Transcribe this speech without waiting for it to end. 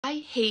I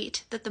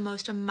hate that the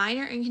most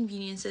minor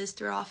inconveniences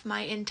throw off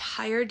my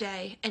entire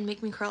day and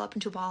make me curl up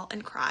into a ball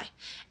and cry.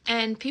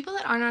 And people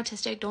that aren't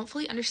autistic don't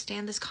fully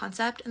understand this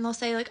concept, and they'll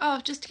say like, oh,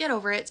 just get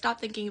over it,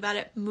 stop thinking about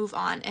it, move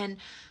on. And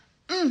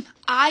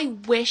I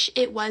wish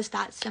it was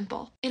that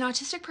simple. An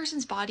autistic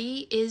person's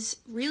body is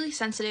really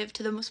sensitive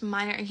to the most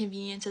minor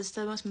inconveniences, to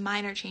the most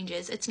minor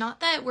changes. It's not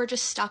that we're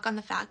just stuck on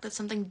the fact that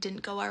something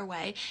didn't go our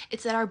way.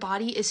 It's that our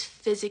body is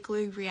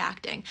physically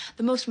reacting.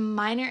 The most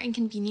minor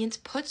inconvenience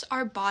puts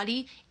our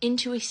body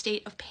into a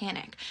state of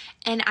panic.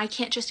 And I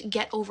can't just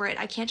get over it.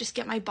 I can't just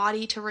get my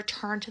body to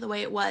return to the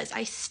way it was.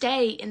 I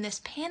stay in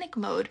this panic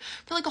mode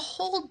for like a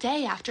whole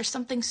day after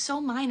something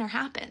so minor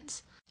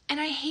happens. And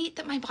I hate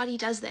that my body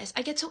does this.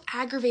 I get so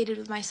aggravated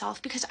with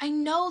myself because I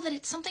know that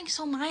it's something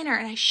so minor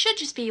and I should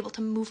just be able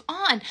to move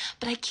on,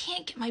 but I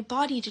can't get my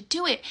body to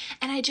do it.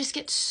 And I just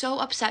get so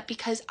upset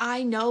because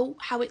I know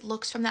how it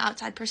looks from the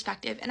outside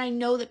perspective. And I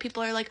know that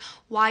people are like,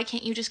 why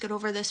can't you just get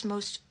over this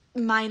most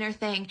minor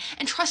thing?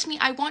 And trust me,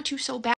 I want to so bad.